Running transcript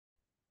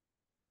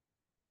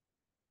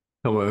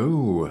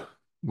Hello,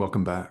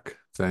 welcome back.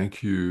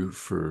 Thank you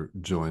for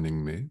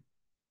joining me.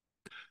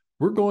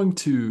 We're going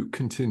to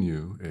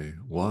continue a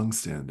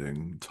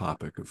long-standing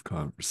topic of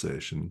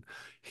conversation,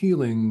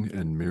 healing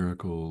and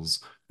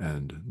miracles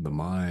and the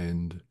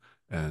mind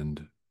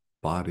and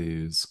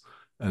bodies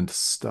and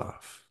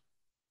stuff.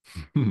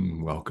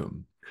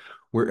 Welcome.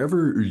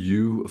 Wherever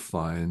you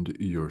find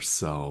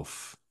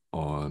yourself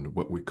on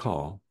what we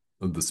call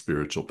the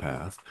spiritual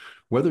path,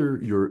 whether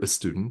you're a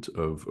student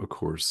of A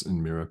Course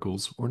in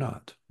Miracles or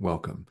not,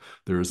 welcome.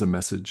 There is a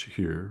message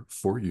here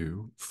for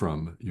you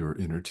from your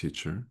inner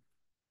teacher,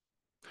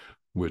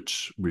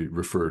 which we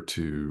refer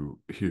to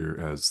here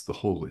as the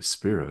Holy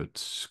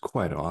Spirit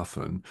quite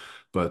often,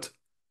 but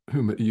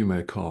whom you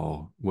may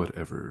call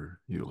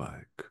whatever you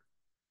like.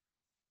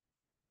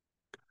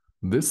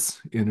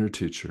 This inner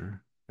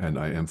teacher, and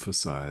I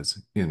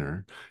emphasize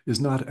inner, is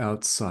not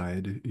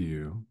outside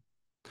you.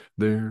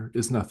 There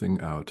is nothing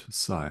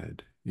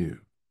outside you.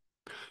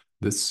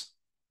 This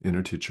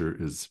inner teacher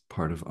is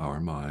part of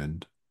our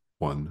mind,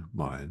 one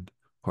mind,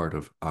 part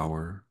of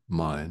our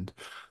mind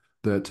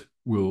that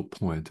will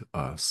point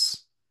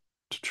us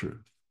to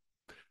truth,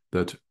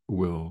 that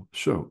will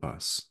show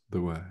us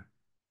the way,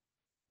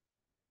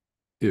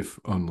 if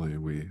only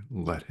we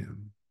let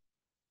him.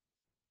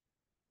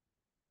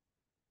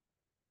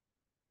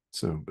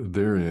 So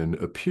therein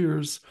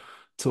appears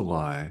to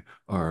lie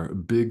our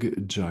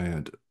big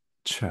giant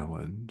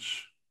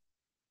challenge,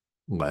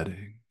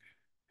 letting.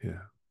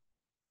 Yeah.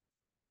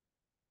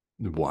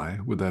 Why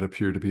would that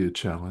appear to be a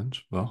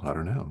challenge? Well, I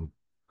don't know.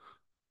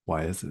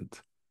 Why is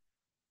it?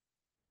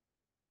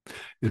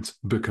 It's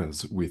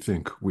because we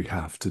think we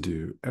have to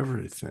do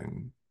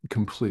everything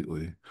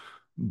completely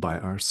by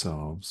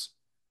ourselves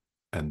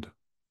and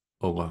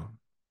alone.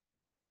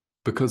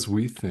 Because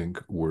we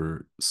think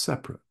we're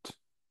separate.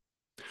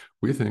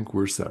 We think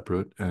we're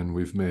separate, and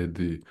we've made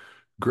the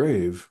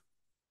grave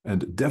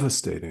and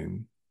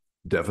devastating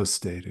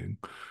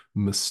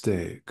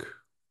mistake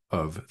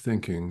of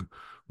thinking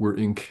we're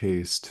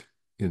encased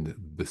in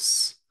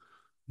this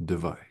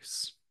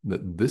device,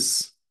 that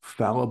this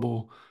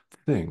fallible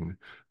thing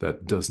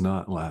that does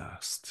not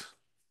last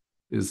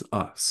is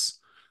us,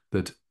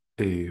 that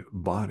a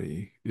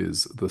body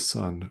is the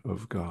Son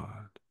of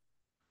God.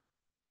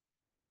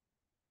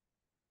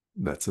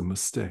 That's a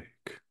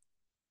mistake.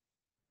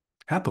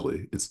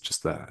 Happily, it's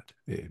just that,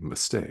 a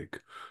mistake.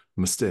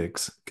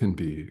 Mistakes can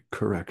be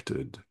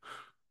corrected.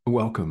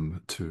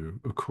 Welcome to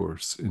A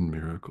Course in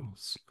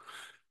Miracles.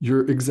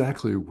 You're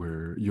exactly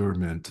where you're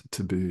meant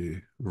to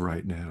be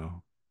right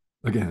now.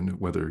 Again,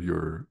 whether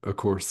you're a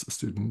course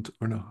student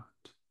or not.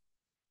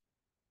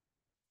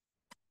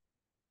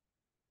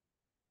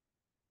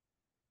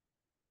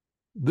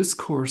 This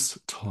course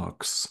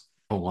talks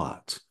a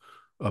lot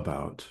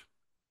about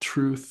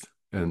truth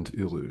and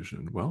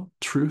illusion. Well,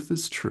 truth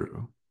is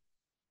true.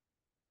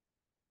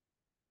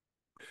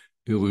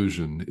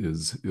 Illusion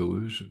is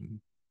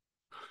illusion.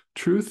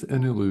 Truth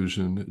and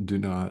illusion do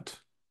not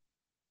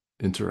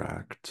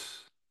interact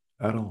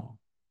at all.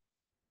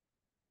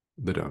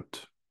 They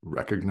don't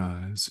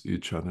recognize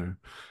each other.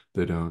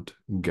 They don't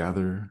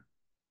gather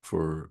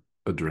for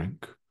a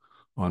drink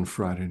on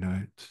Friday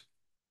night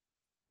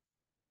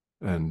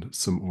and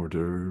some hors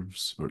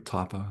d'oeuvres or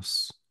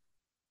tapas.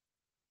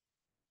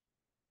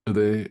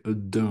 They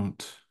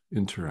don't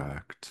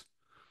interact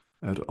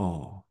at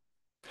all.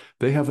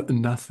 They have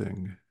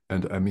nothing,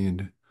 and I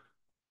mean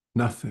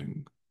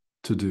nothing,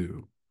 to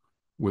do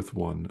with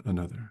one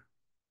another.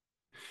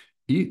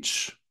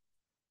 Each,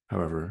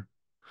 however,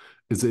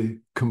 is a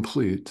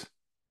complete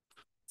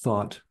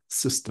thought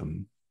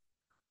system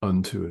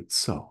unto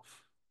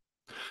itself.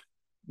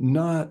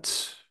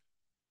 Not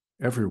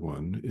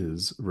everyone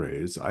is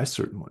raised, I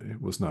certainly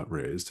was not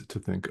raised to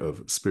think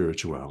of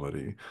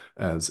spirituality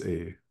as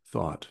a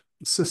thought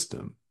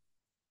system,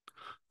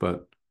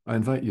 but I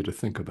invite you to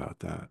think about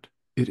that.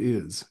 It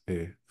is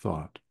a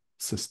thought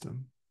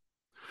system.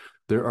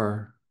 There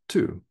are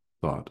two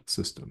thought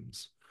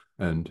systems,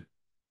 and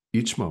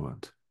each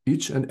moment,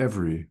 each and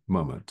every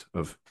moment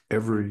of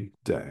every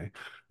day,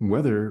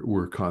 whether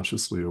we're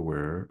consciously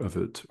aware of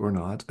it or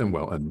not, and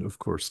well, and of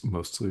course,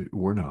 mostly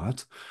we're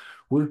not,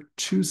 we're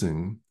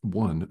choosing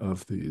one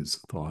of these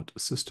thought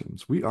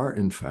systems. We are,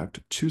 in fact,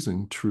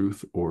 choosing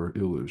truth or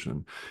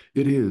illusion.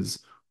 It is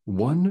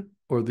one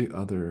or the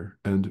other,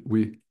 and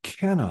we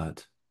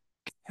cannot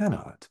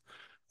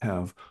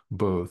have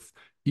both,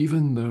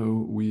 even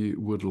though we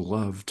would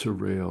love to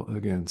rail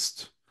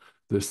against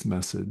this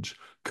message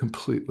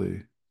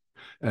completely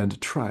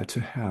and try to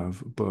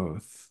have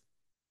both.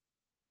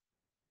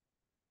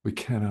 We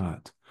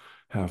cannot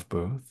have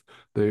both.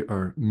 They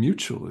are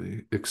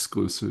mutually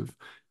exclusive,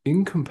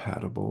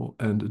 incompatible,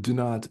 and do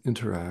not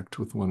interact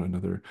with one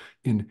another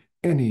in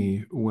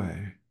any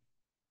way.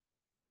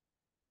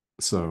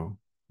 So,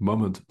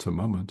 moment to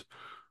moment,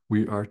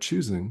 we are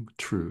choosing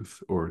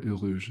truth or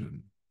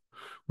illusion.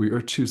 We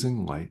are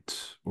choosing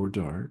light or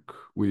dark.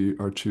 We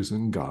are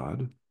choosing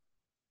God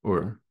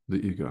or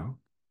the ego.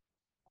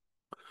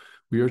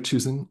 We are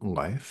choosing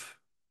life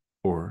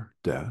or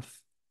death.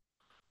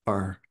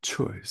 our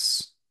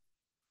choice,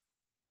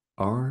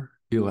 our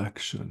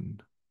election.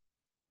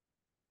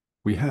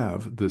 We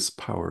have this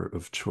power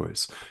of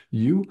choice.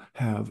 You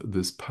have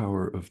this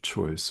power of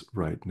choice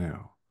right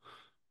now.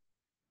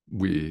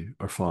 We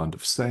are fond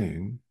of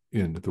saying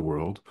in the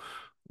world,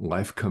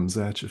 life comes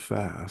at you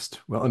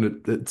fast. Well,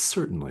 and it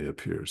certainly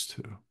appears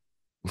to,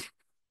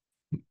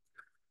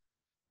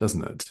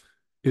 doesn't it?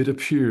 It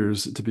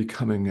appears to be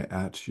coming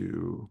at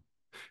you.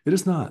 It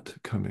is not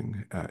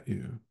coming at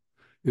you.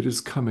 It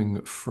is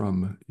coming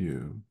from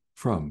you,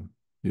 from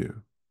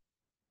you.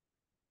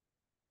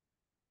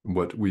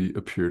 What we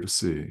appear to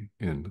see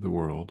in the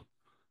world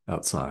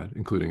outside,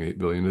 including 8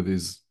 billion of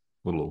these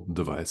little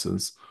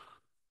devices,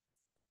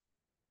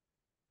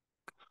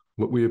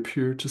 what we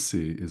appear to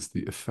see is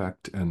the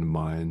effect, and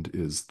mind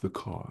is the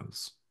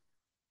cause.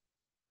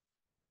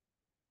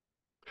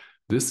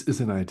 This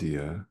is an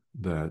idea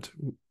that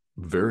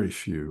very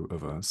few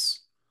of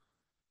us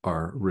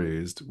are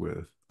raised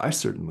with. I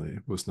certainly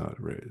was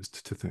not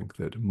raised to think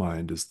that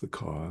mind is the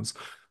cause.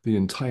 The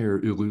entire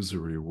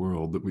illusory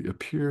world that we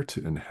appear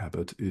to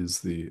inhabit is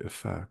the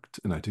effect,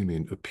 and I do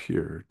mean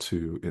appear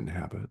to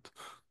inhabit.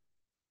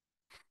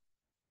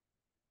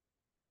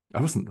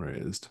 I wasn't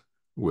raised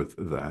with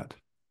that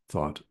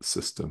thought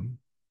system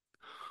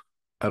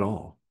at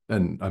all.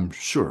 And I'm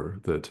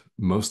sure that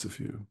most of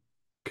you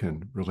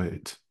can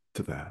relate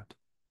to that.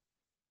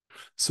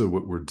 So,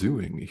 what we're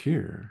doing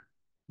here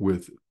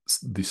with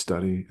the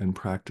study and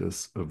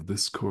practice of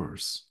this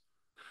course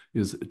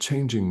is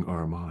changing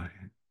our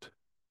mind.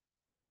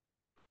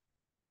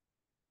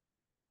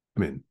 I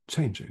mean,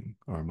 changing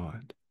our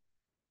mind,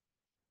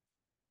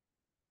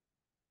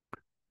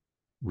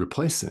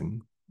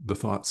 replacing the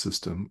thought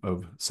system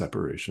of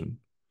separation,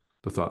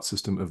 the thought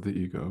system of the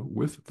ego,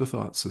 with the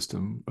thought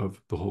system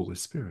of the Holy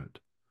Spirit,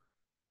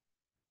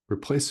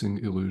 replacing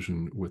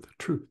illusion with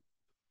truth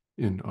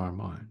in our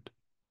mind.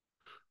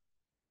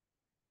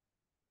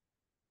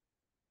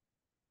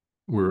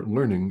 We're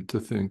learning to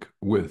think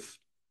with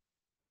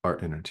our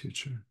inner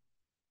teacher.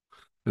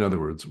 In other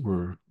words,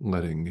 we're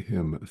letting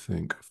him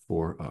think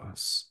for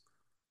us.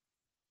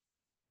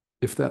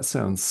 If that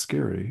sounds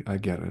scary, I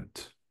get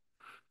it.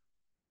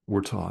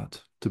 We're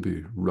taught to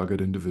be rugged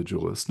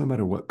individualists, no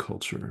matter what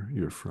culture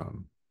you're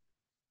from.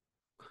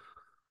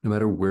 No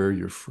matter where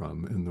you're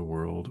from in the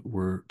world,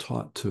 we're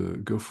taught to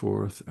go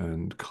forth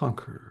and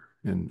conquer,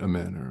 in a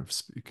manner of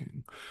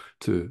speaking,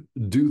 to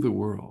do the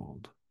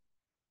world.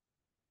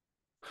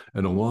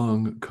 And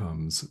along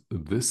comes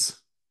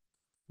this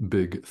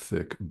big,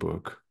 thick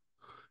book,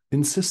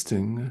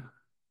 insisting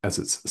as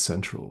its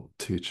central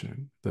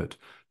teaching that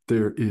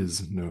there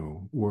is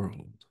no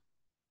world.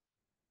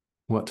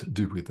 What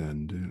do we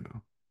then do?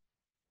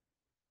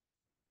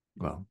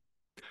 Well,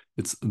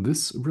 it's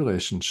this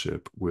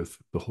relationship with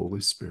the Holy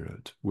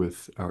Spirit,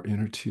 with our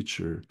inner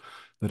teacher,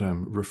 that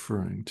I'm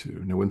referring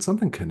to. Now, when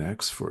something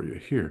connects for you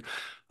here,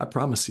 I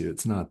promise you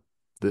it's not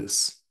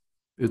this.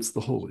 It's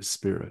the Holy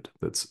Spirit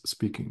that's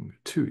speaking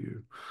to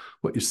you.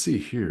 What you see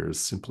here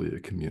is simply a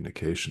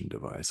communication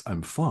device.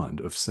 I'm fond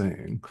of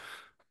saying,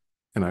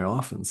 and I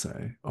often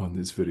say on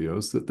these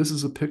videos, that this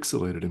is a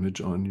pixelated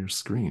image on your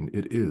screen.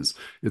 It is.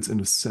 It's an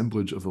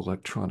assemblage of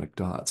electronic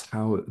dots.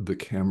 How the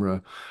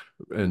camera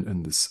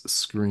and this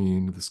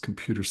screen, this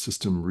computer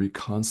system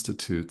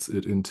reconstitutes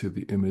it into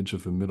the image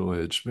of a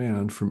middle-aged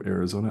man from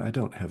Arizona, I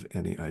don't have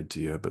any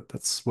idea, but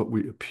that's what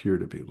we appear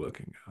to be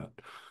looking at.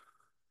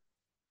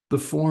 The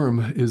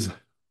form is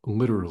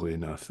literally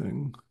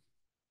nothing,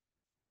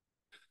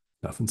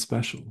 nothing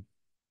special.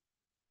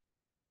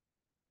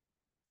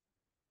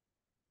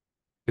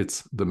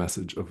 It's the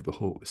message of the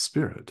Holy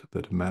Spirit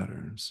that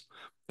matters.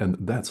 And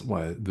that's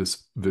why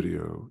this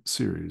video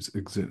series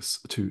exists,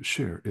 to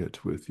share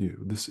it with you.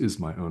 This is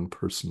my own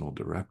personal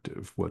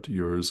directive. What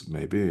yours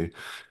may be,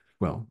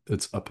 well,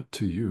 it's up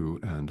to you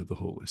and the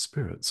Holy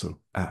Spirit.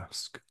 So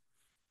ask.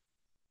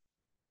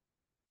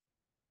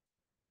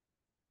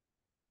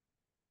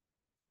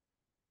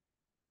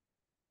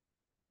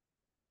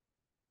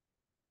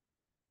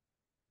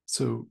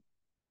 So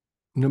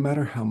no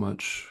matter how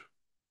much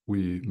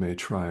we may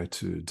try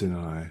to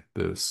deny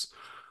this,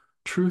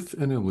 truth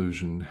and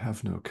illusion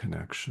have no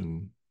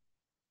connection.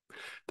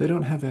 They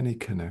don't have any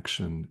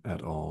connection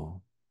at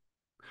all.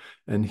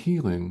 And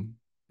healing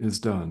is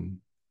done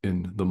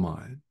in the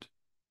mind.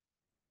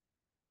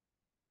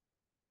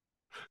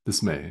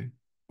 This may,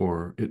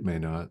 or it may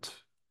not,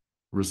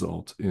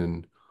 result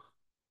in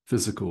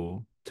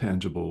physical,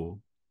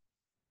 tangible,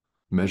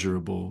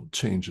 measurable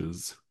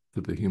changes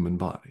to the human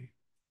body.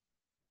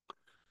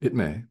 It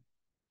may,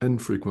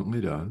 and frequently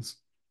does,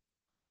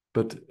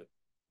 but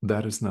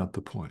that is not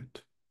the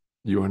point.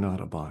 You are not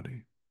a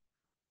body.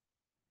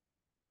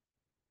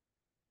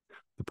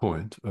 The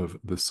point of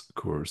this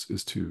course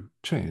is to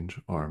change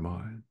our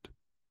mind.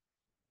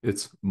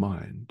 It's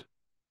mind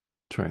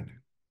training.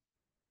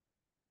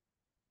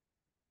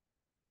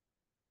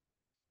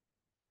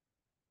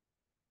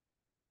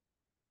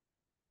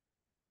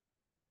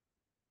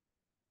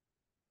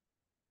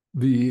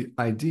 The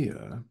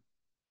idea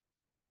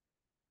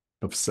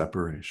of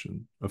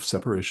separation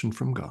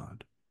from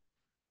God.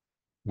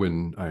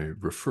 When I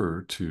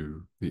refer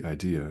to the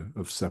idea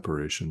of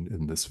separation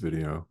in this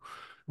video,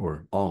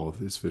 or all of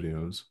these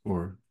videos,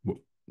 or what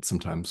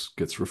sometimes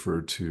gets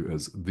referred to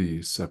as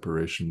the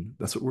separation,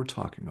 that's what we're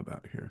talking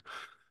about here.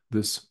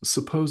 This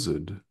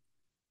supposed,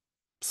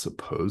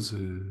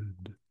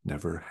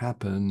 never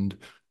happened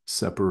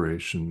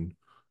separation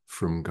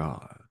from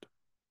God.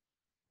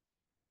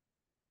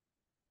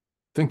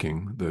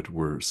 Thinking that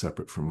we're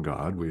separate from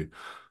God, we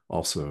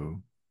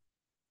also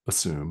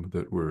assume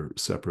that we're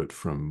separate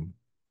from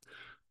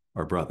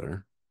our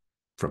brother,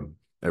 from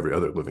every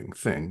other living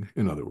thing,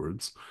 in other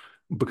words,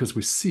 because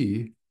we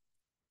see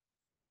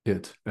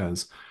it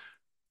as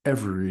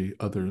every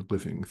other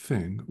living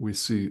thing. We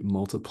see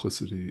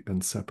multiplicity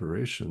and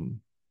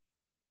separation,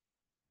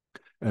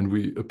 and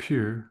we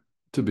appear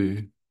to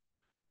be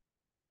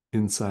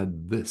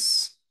inside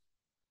this.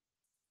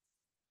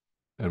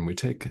 And we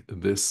take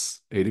this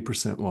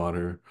 80%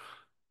 water,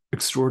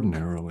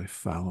 extraordinarily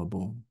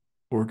fallible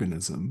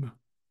organism,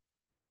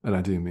 and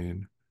I do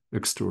mean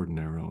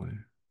extraordinarily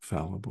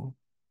fallible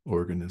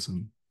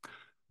organism.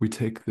 We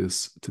take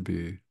this to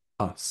be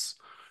us,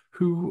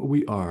 who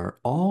we are,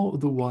 all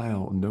the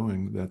while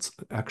knowing that's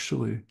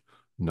actually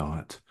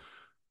not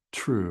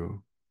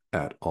true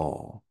at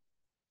all.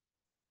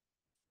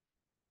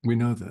 We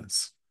know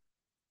this,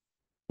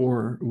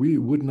 or we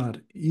would not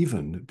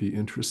even be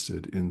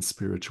interested in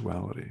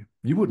spirituality.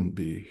 You wouldn't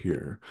be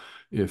here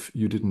if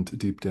you didn't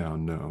deep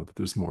down know that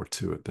there's more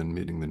to it than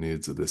meeting the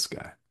needs of this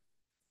guy.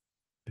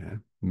 Yeah,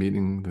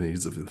 meeting the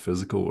needs of the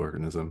physical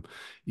organism,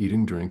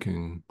 eating,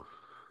 drinking,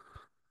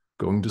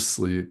 going to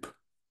sleep,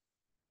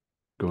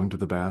 going to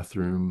the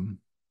bathroom,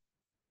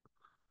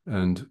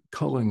 and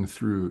culling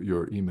through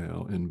your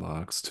email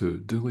inbox to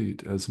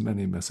delete as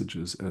many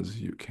messages as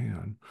you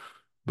can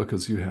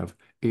because you have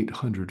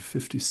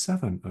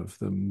 857 of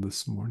them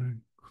this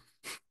morning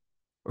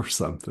or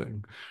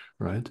something,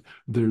 right?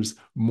 There's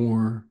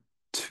more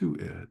to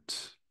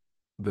it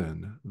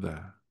than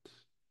that.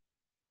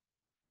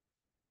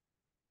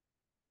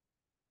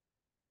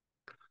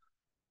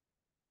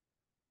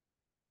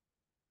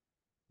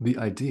 The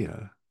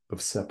idea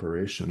of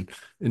separation,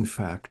 in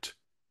fact,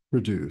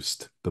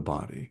 produced the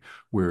body,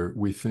 where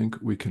we think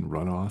we can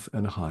run off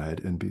and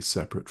hide and be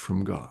separate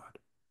from God.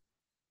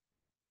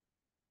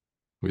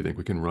 We think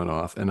we can run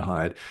off and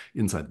hide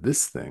inside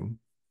this thing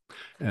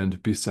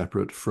and be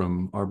separate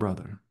from our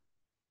brother.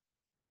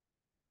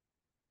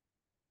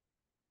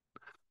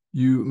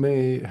 You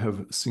may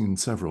have seen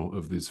several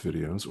of these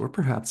videos, or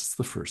perhaps it's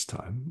the first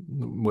time,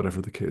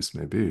 whatever the case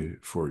may be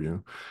for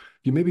you.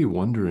 You may be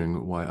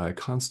wondering why I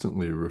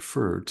constantly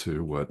refer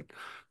to what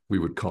we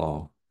would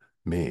call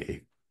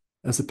me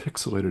as a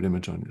pixelated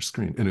image on your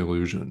screen, an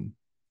illusion.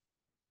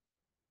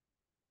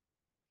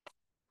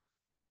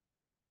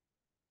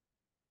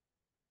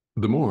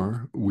 The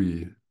more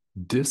we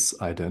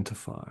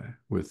disidentify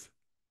with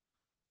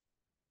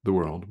the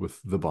world,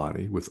 with the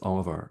body, with all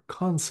of our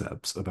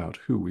concepts about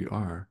who we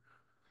are,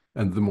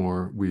 and the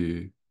more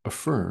we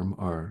affirm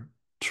our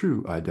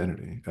true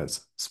identity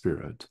as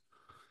spirit,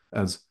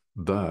 as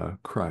the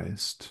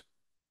Christ,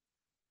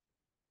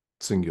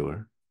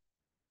 singular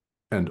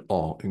and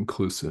all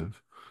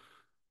inclusive,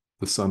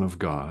 the Son of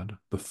God,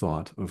 the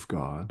thought of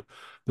God,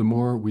 the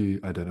more we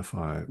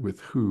identify with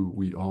who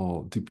we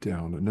all deep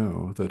down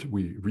know that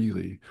we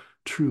really,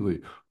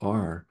 truly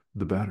are,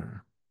 the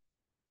better.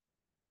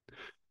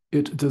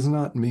 It does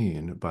not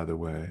mean, by the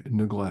way,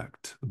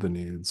 neglect the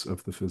needs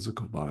of the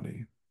physical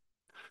body.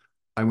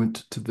 I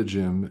went to the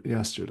gym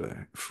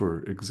yesterday,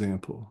 for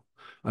example.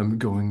 I'm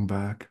going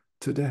back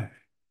today,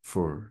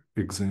 for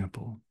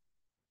example.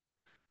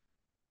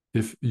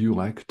 If you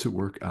like to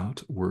work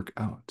out, work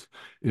out.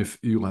 If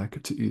you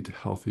like to eat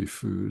healthy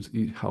foods,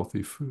 eat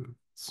healthy foods.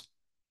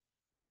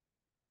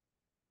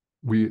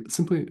 We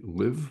simply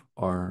live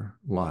our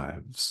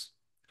lives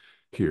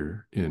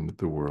here in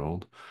the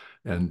world,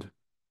 and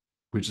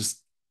we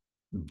just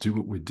do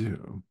what we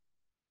do.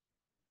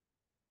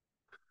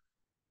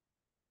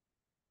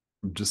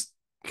 Just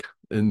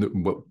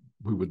in what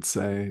we would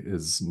say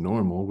is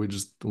normal, we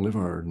just live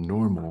our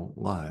normal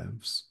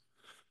lives.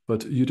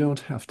 But you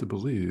don't have to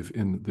believe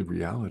in the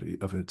reality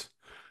of it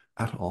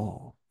at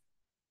all.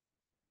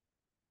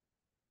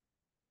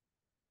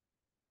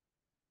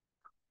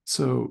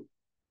 So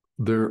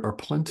there are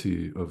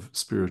plenty of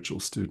spiritual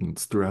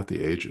students throughout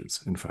the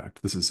ages, in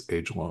fact, this is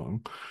age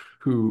long,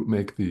 who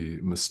make the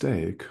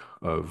mistake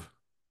of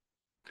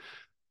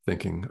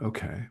thinking,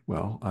 okay,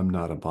 well, I'm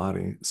not a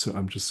body, so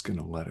I'm just going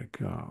to let it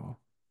go.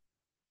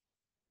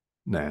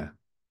 Nah.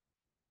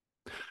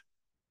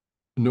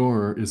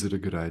 Nor is it a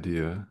good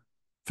idea,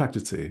 in fact,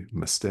 it's a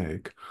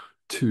mistake,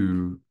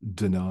 to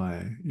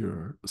deny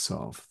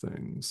yourself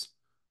things,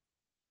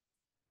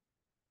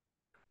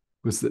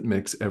 because that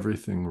makes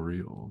everything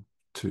real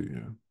to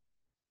you.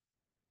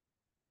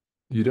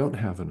 You don't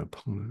have an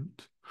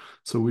opponent.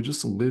 So we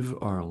just live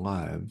our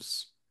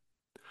lives.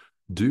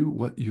 Do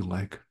what you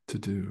like to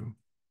do.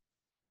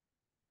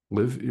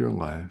 Live your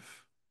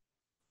life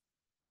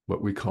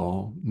what we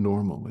call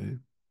normally.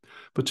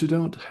 But you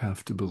don't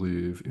have to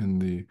believe in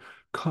the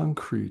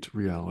concrete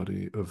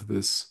reality of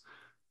this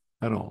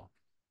at all.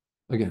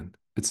 Again,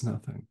 it's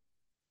nothing.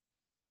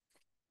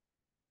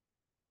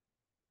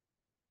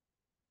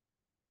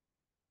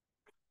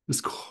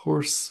 This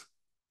course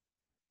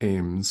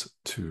aims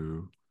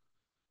to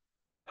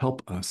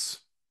help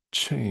us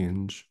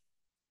change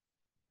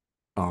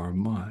our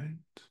mind.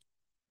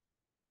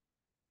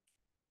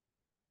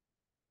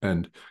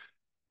 And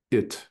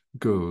it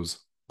goes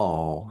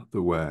all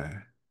the way,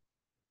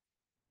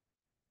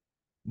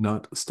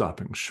 not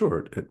stopping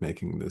short at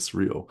making this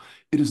real.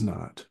 It is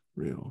not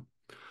real.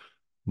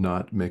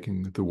 Not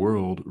making the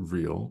world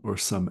real or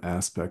some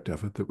aspect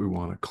of it that we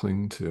want to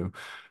cling to.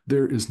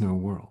 There is no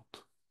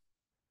world.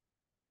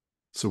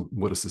 So,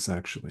 what does this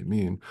actually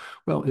mean?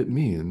 Well, it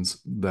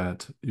means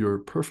that you're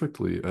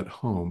perfectly at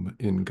home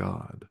in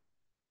God,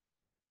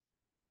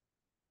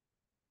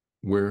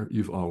 where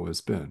you've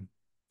always been.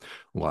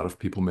 A lot of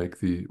people make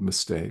the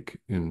mistake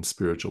in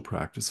spiritual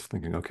practice of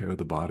thinking, okay, well,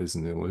 the body's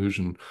an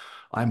illusion.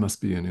 I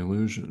must be an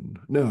illusion.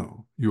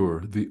 No,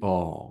 you're the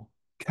all,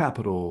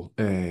 capital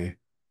A,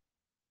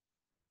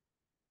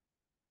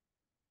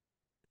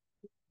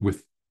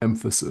 with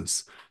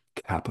emphasis,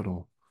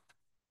 capital.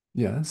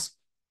 Yes,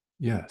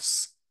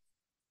 yes,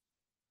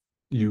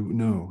 you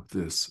know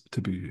this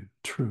to be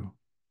true.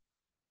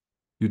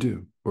 You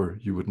do, or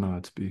you would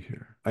not be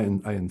here. I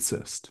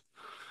insist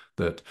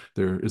that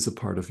there is a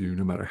part of you,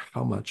 no matter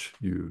how much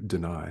you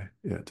deny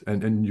it,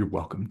 and you're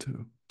welcome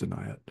to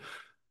deny it.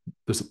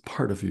 There's a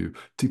part of you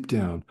deep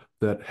down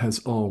that has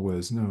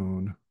always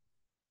known.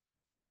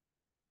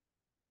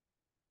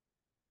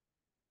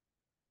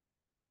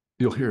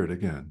 You'll hear it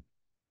again.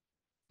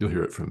 You'll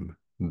hear it from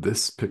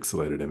this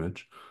pixelated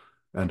image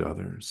and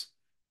others.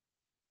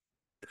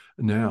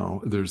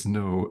 Now there's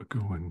no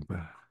going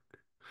back.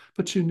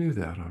 But you knew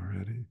that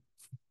already.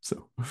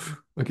 So,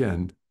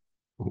 again,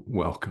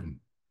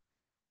 welcome.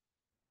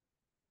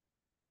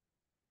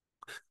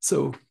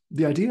 So,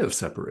 the idea of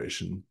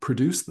separation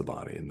produced the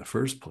body in the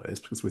first place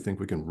because we think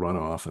we can run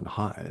off and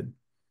hide.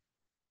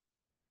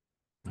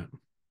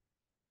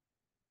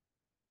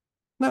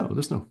 No,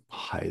 there's no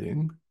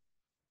hiding.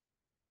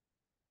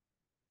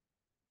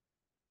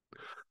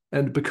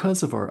 And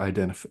because of our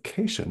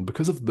identification,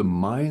 because of the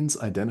mind's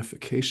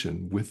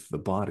identification with the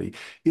body,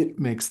 it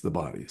makes the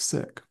body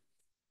sick.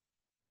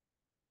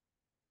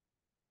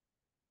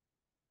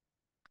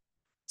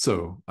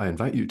 So I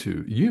invite you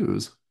to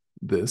use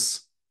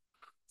this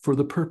for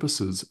the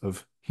purposes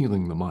of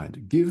healing the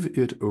mind. Give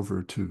it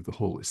over to the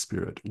Holy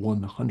Spirit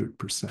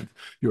 100%.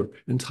 Your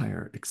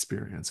entire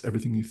experience,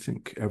 everything you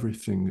think,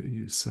 everything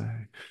you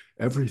say,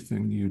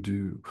 everything you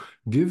do,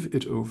 give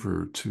it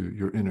over to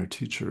your inner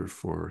teacher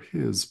for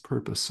his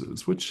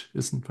purposes, which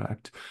is in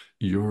fact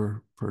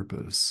your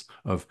purpose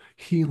of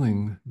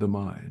healing the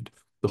mind.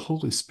 The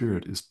Holy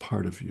Spirit is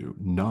part of you,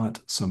 not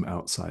some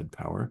outside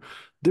power.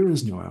 There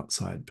is no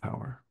outside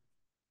power.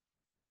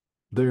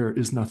 There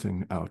is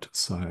nothing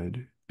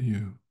outside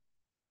you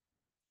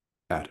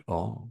at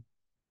all.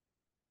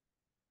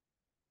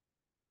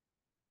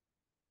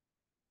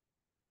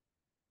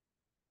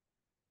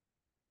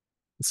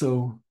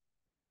 So,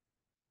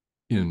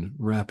 in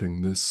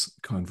wrapping this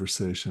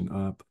conversation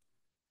up,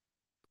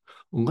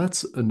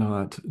 let's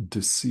not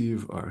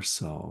deceive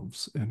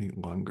ourselves any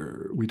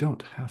longer. We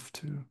don't have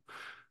to.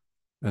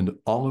 And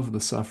all of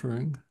the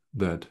suffering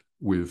that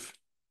we've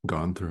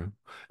gone through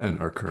and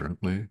are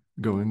currently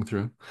going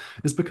through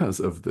is because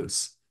of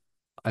this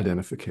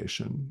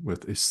identification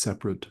with a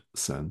separate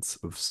sense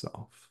of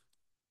self.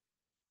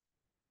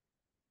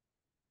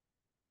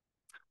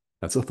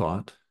 That's a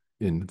thought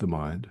in the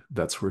mind.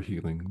 That's where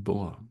healing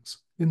belongs,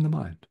 in the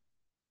mind.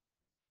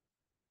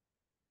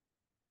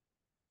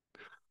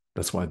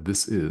 That's why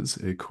this is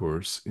a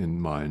course in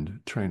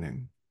mind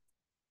training.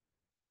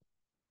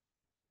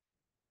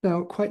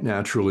 Now, quite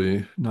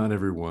naturally, not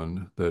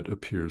everyone that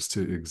appears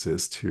to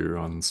exist here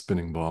on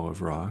Spinning Ball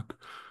of Rock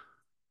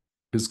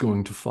is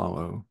going to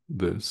follow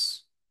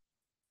this.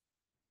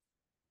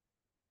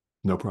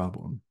 No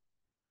problem.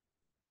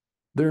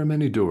 There are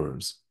many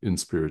doors in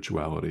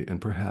spirituality,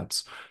 and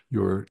perhaps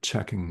you're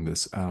checking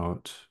this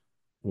out,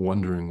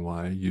 wondering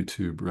why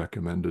YouTube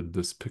recommended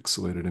this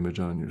pixelated image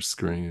on your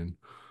screen,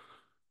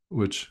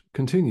 which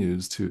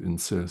continues to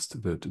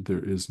insist that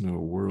there is no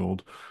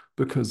world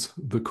because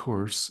the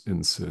Course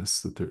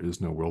insists that there is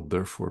no world.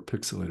 Therefore,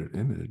 pixelated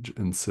image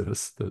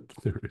insists that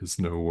there is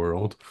no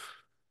world.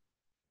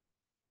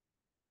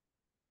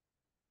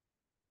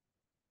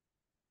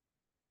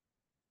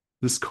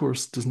 This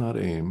Course does not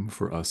aim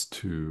for us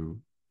to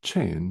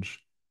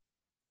change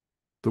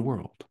the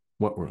world.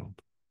 What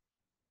world?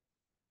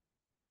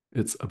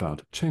 It's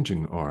about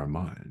changing our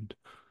mind.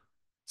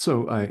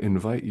 So I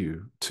invite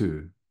you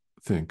to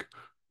think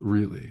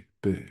really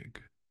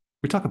big.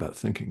 We talk about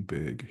thinking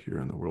big here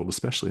in the world,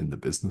 especially in the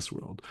business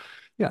world.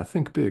 Yeah,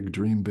 think big,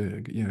 dream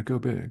big. Yeah, go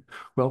big.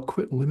 Well,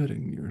 quit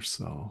limiting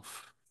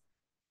yourself.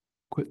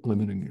 Quit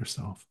limiting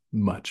yourself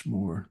much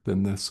more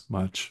than this,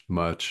 much,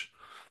 much.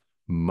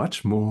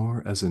 much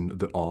more as in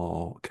the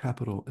all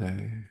capital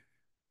A.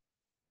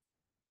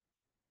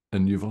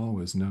 And you've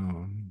always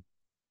known.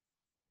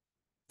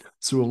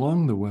 So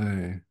along the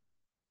way,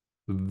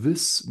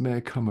 this may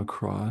come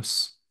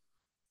across,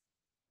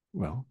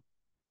 well,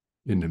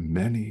 in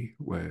many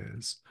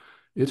ways,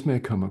 it may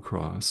come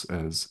across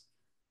as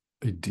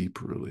a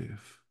deep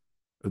relief.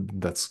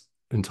 That's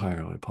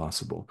entirely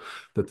possible,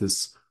 that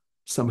this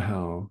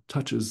somehow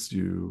touches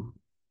you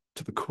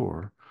to the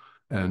core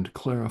and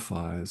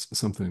clarifies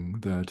something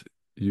that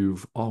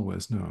you've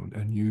always known,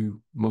 and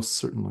you most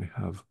certainly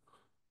have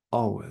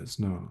always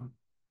known,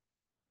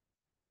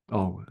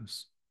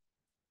 always.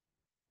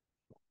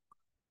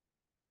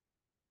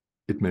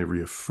 It may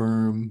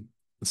reaffirm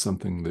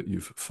something that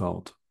you've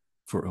felt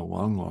for a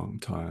long, long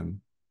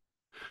time.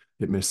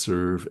 It may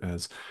serve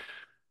as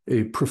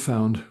a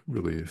profound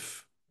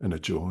relief and a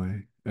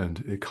joy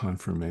and a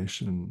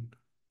confirmation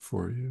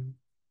for you.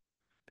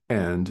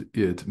 And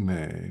it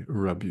may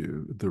rub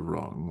you the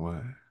wrong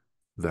way.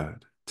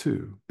 That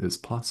too is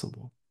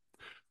possible.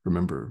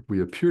 Remember,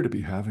 we appear to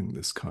be having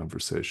this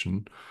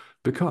conversation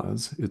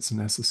because it's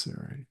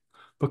necessary,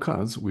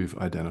 because we've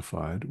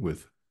identified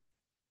with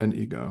an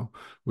ego,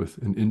 with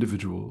an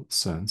individual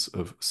sense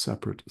of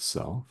separate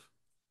self,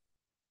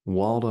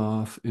 walled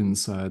off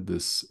inside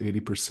this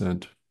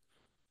 80%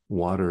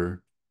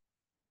 water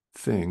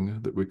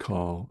thing that we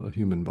call a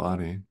human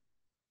body,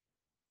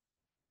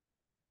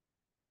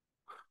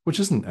 which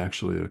isn't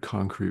actually a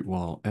concrete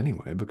wall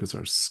anyway, because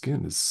our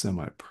skin is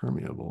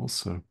semi-permeable.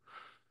 So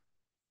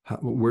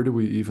where do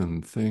we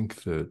even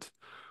think that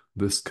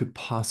this could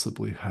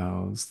possibly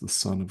house the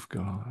Son of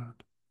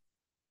God?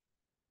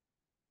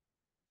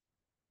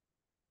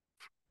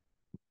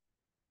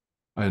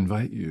 I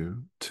invite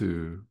you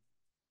to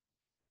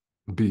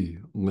be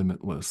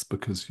limitless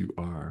because you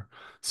are.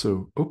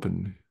 So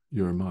open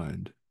your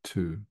mind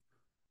to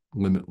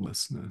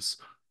limitlessness.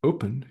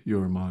 Open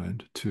your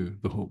mind to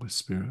the Holy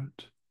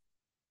Spirit.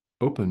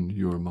 Open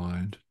your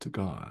mind to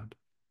God.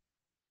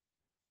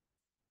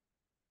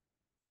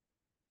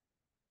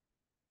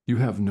 You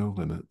have no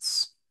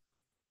limits,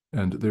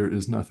 and there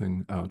is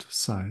nothing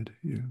outside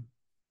you.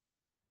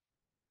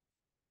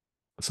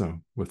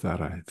 So, with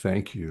that, I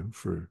thank you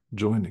for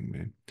joining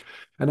me.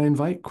 And I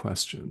invite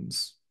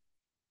questions.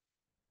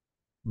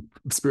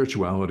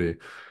 Spirituality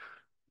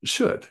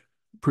should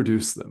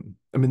produce them.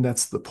 I mean,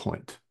 that's the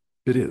point.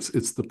 It is.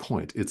 It's the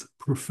point. It's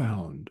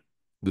profound.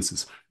 This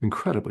is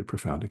incredibly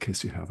profound, in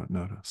case you haven't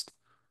noticed.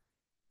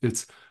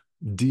 It's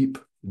deep,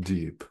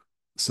 deep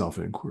self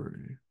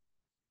inquiry.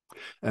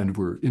 And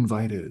we're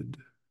invited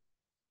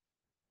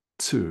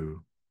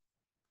to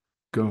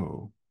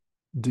go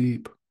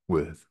deep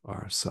with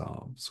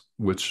ourselves,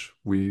 which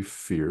we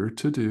fear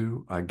to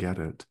do. I get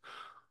it.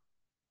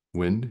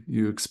 When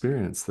you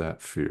experience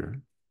that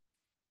fear,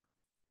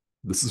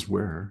 this is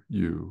where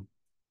you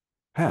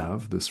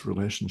have this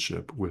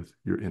relationship with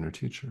your inner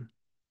teacher.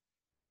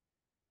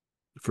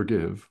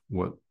 Forgive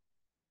what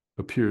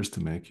appears to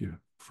make you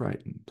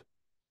frightened.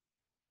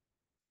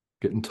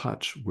 Get in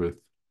touch with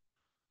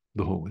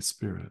the Holy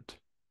Spirit.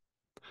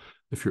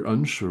 If you're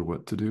unsure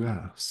what to do,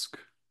 ask.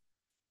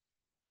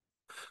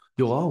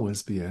 You'll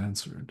always be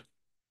answered.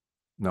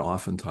 Now,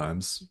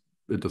 oftentimes,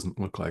 it doesn't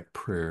look like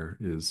prayer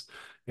is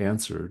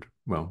answered,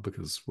 well,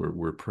 because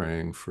we're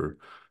praying for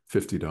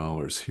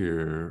 $50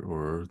 here,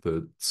 or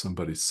that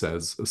somebody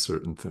says a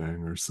certain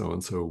thing, or so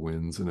and so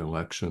wins an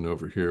election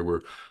over here.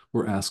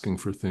 We're asking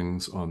for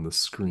things on the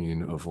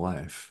screen of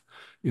life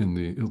in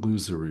the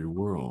illusory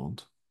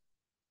world.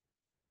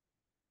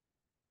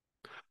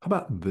 How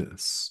about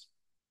this?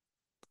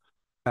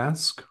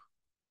 Ask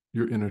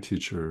your inner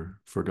teacher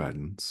for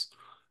guidance.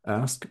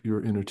 Ask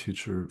your inner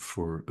teacher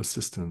for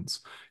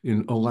assistance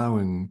in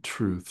allowing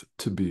truth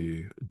to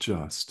be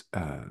just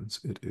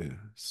as it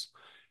is.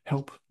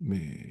 Help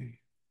me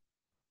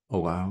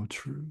allow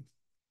truth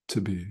to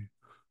be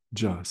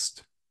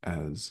just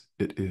as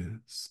it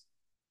is,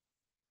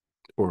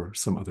 or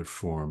some other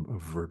form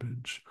of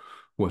verbiage,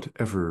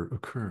 whatever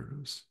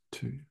occurs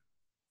to you.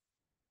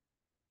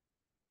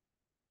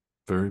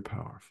 Very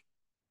powerful.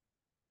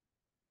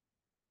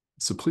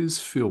 So please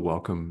feel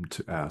welcome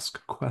to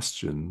ask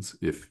questions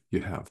if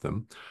you have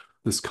them.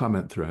 This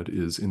comment thread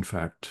is, in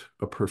fact,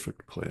 a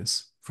perfect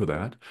place for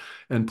that.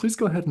 And please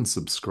go ahead and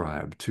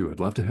subscribe too. I'd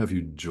love to have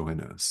you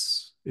join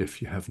us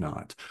if you have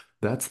not.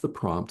 That's the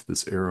prompt,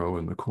 this arrow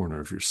in the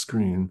corner of your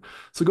screen.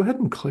 So go ahead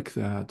and click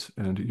that,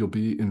 and you'll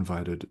be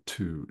invited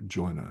to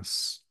join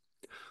us.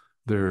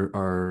 There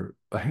are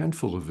a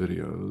handful of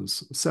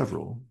videos,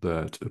 several,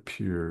 that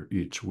appear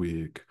each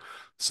week.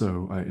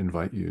 So I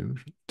invite you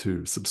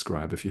to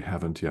subscribe if you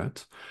haven't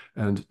yet,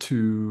 and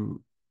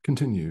to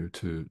continue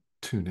to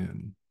tune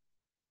in.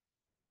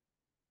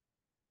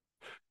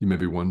 You may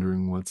be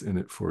wondering what's in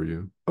it for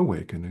you.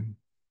 Awakening.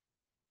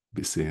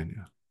 Be seeing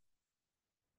you.